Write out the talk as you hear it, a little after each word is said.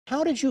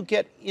How did you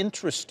get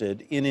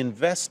interested in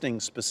investing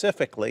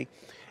specifically?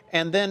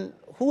 And then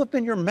who have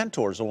been your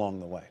mentors along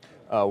the way?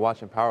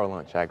 Watching Power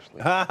Lunch,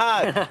 actually.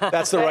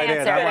 That's the right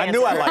answer. I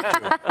knew I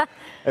liked you.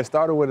 It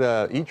started with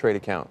an E-Trade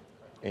account,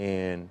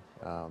 and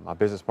my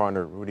business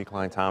partner, Rudy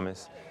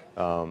Klein-Thomas,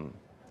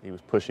 he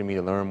was pushing me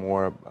to learn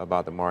more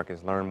about the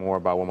markets, learn more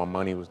about what my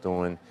money was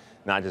doing,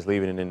 not just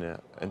leaving it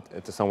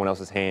into someone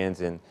else's hands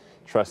and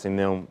trusting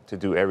them to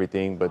do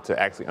everything, but to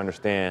actually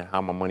understand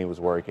how my money was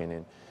working.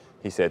 And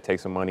he said, take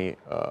some money,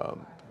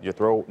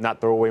 not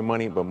throw away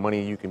money, but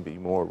money you can be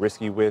more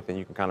risky with and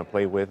you can kind of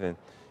play with, and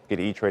get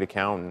an E-Trade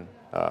account. And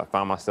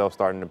found myself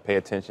starting to pay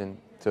attention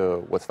to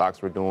what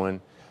stocks were doing,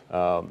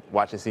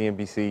 watching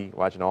CNBC,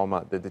 watching all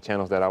the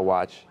channels that I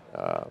watch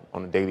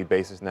on a daily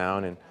basis now,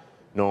 and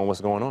knowing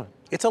what's going on.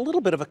 It's a little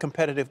bit of a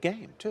competitive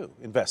game, too,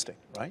 investing,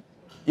 right?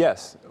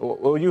 Yes.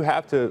 Well, you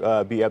have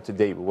to be up to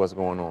date with what's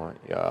going on,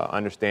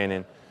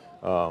 understanding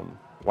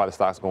why the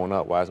stock's going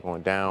up, why it's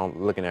going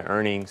down, looking at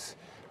earnings.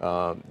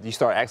 You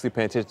start actually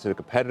paying attention to the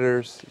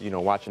competitors,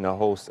 watching the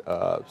whole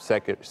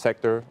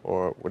sector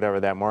or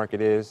whatever that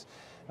market is.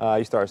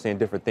 You start seeing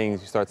different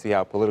things. You start to see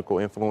how political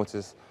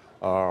influences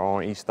are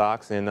on each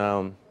stocks. And,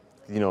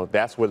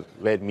 that's what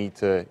led me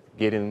to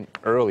get in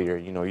earlier.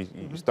 You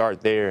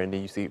start there and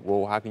then you see,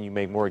 well, how can you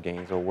make more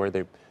gains, or where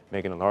they're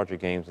making the larger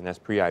gains? And that's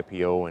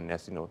pre-IPO, and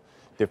that's,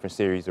 different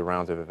series of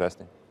rounds of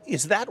investing.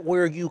 Is that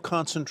where you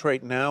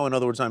concentrate now? In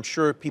other words, I'm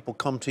sure people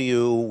come to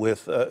you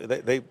with,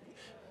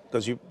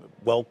 because you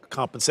well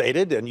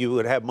compensated and you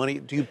would have money.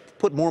 Do you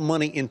put more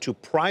money into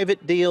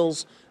private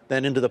deals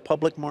than into the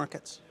public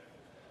markets?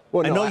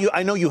 Well, no,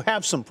 I know you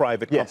have some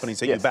private companies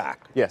that you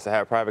back. Yes, I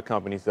have private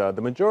companies. The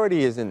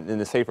majority is in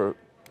the safer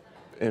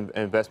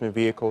investment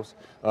vehicles,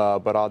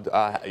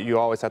 but you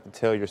always have to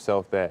tell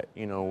yourself that,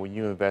 when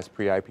you invest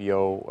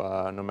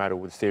pre-IPO, no matter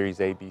with Series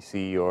A, B,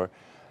 C, or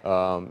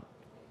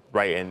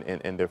right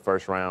in their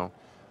first round,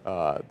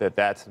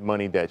 that's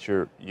money that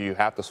you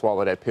have to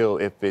swallow that pill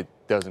if it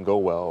doesn't go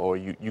well, or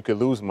you could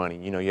lose money.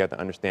 You have to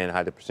understand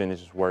how the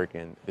percentages work,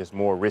 and there's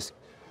more risk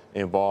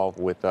involved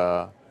with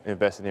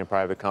investing in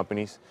private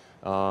companies.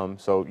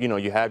 So,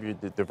 you have your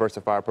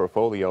diversified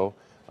portfolio,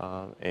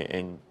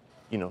 and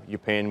you're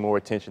paying more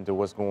attention to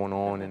what's going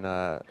on in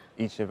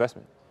each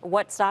investment.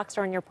 What stocks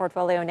are in your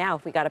portfolio now,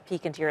 if we got a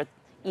peek into your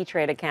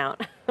E-Trade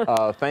account?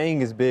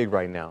 FANG is big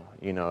right now.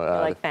 I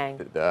like FANG.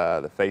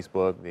 The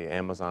Facebook, the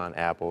Amazon,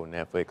 Apple,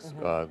 Netflix,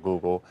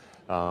 Google.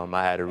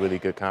 I had a really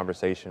good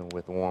conversation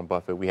with Warren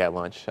Buffett. We had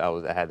lunch.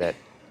 I had that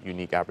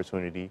unique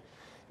opportunity,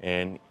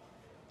 and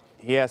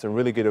he had some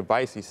really good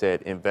advice. He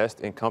said, invest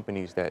in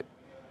companies that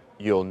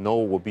you'll know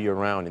will be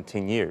around in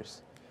 10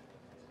 years.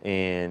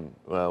 And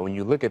when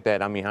you look at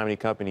that, I mean, how many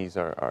companies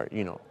are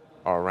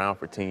around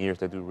for 10 years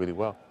that do really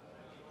well?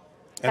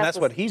 And that's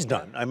what he's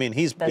done. I mean,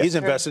 he's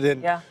invested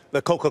in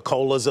the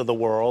Coca-Colas of the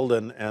world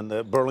and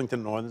the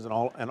Burlington Northerns and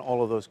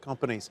all of those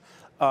companies.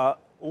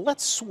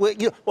 Let's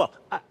switch. Well,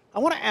 I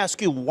want to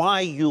ask you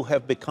why you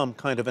have become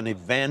kind of an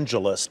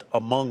evangelist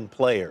among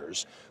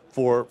players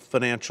for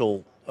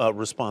financial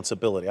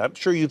responsibility. I'm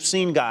sure you've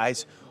seen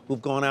guys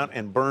who've gone out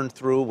and burned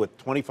through with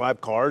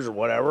 25 cars or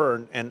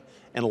whatever and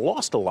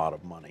lost a lot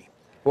of money.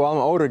 Well, I'm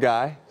an older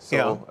guy,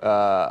 so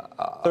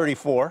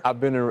 34. I've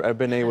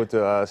been able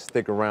to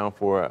stick around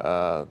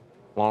for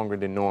longer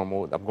than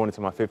normal. I'm going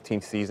into my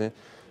 15th season,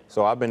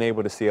 so I've been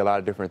able to see a lot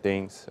of different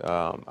things.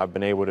 I've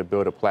been able to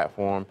build a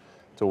platform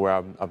to where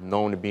I'm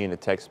known to be in the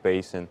tech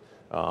space, and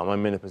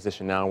I'm in a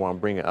position now where I'm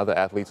bringing other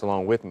athletes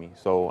along with me.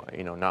 So,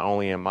 not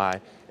only am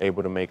I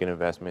able to make an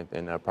investment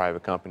in a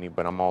private company,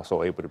 but I'm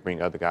also able to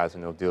bring other guys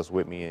in those deals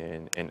with me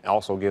and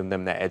also give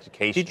them that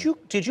education.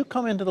 Did you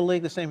come into the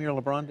league the same year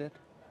LeBron did?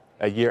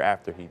 A year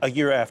after he did. A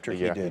year after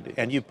he did.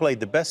 And you played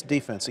the best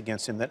defense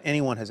against him that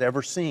anyone has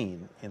ever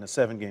seen in a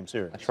 7-game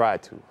series. I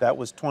tried to. That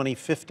was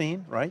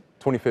 2015, right?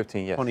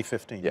 2015, yes.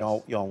 2015. Yes.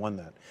 Y'all won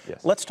that.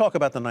 Yes. Let's talk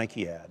about the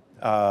Nike ad.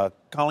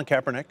 Colin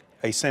Kaepernick,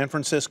 a San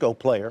Francisco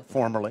player,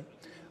 formerly,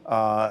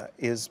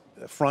 is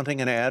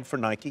fronting an ad for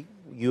Nike.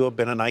 You have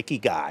been a Nike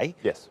guy.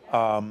 Yes.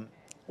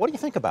 What do you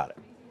think about it?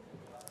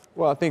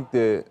 Well, I think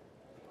it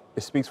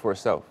speaks for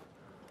itself.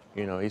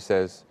 He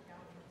says,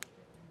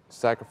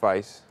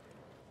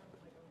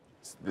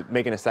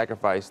 making a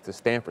sacrifice to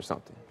stand for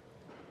something.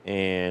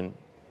 And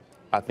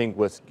I think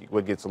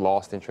what gets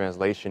lost in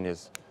translation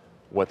is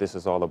what this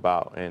is all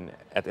about. And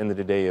at the end of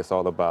the day, it's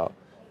all about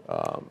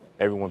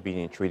everyone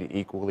being treated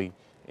equally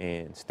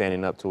and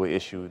standing up to an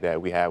issue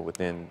that we have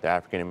within the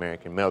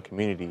African-American male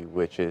community,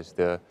 which is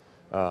the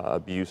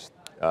abuse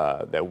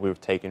that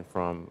we've taken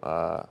from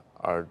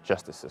our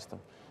justice system.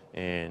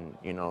 And,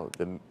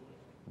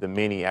 the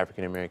many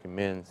African-American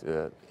men,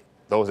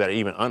 those that are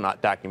even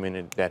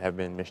undocumented, that have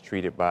been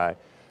mistreated by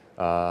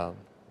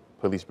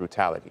police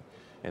brutality.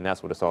 And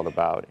that's what it's all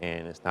about.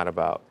 And it's not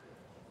about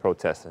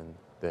protesting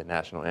the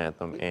national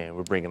anthem, and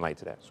we're bringing light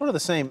to that. Sort of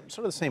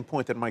the same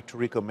point that Mike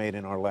Tirico made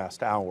in our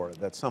last hour,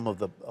 that some of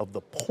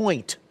the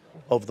point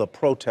of the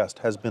protest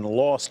has been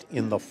lost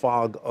in the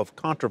fog of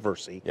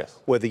controversy. Yes.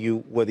 Whether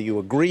you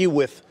agree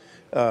with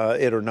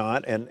it or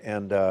not,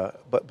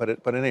 but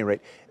at any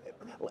rate,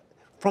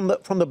 from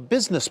the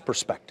business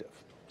perspective,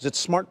 is it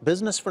smart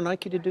business for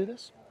Nike to do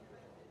this,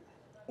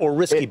 or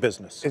risky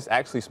business? It's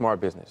actually smart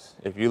business.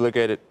 If you look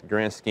at it, the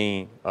grand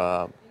scheme,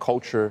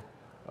 culture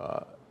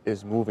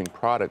is moving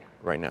product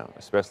right now,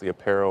 especially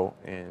apparel.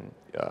 And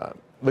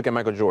look at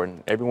Michael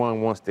Jordan.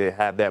 Everyone wants to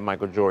have that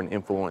Michael Jordan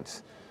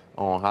influence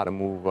on how to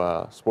move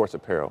sports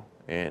apparel,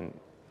 and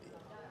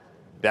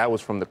that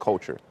was from the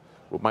culture.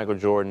 With Michael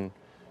Jordan,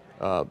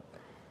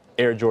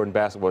 Air Jordan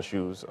basketball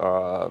shoes,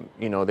 I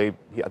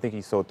think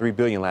he sold $3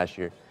 billion last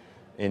year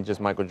in just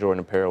Michael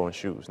Jordan apparel and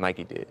shoes.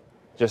 Nike did,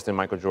 just in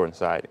Michael Jordan's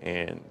side,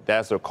 and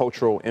that's a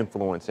cultural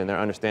influence. And they're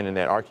understanding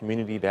that our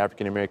community, the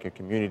African American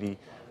community,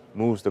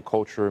 moves the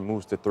culture,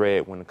 moves the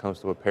thread when it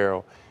comes to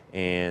apparel,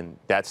 and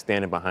that's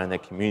standing behind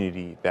that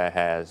community that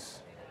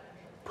has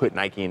put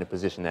Nike in the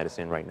position that it's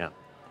in right now.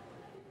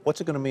 What's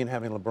it going to mean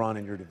having LeBron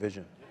in your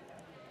division?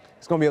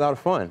 It's going to be a lot of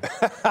fun.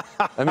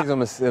 That means I'm going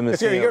to see him.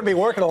 You're going to be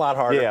working a lot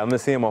harder. Yeah, I'm going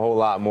to see him a whole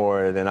lot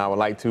more than I would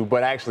like to.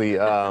 But actually,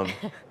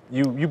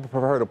 you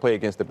prefer to play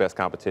against the best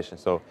competition.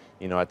 So,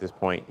 at this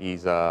point,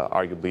 he's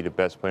arguably the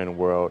best player in the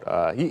world.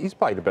 He's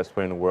probably the best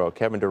player in the world.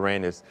 Kevin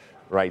Durant is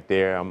right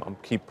there. I'm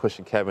keep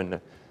pushing Kevin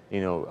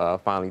to,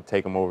 finally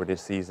take him over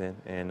this season.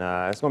 And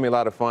it's going to be a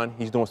lot of fun.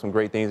 He's doing some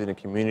great things in the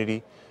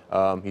community.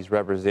 He's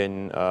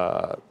representing,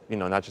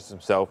 not just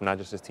himself, not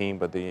just his team,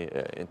 but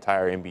the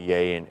entire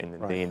NBA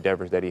and the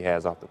endeavors that he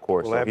has off the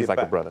court. So he's like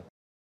a brother.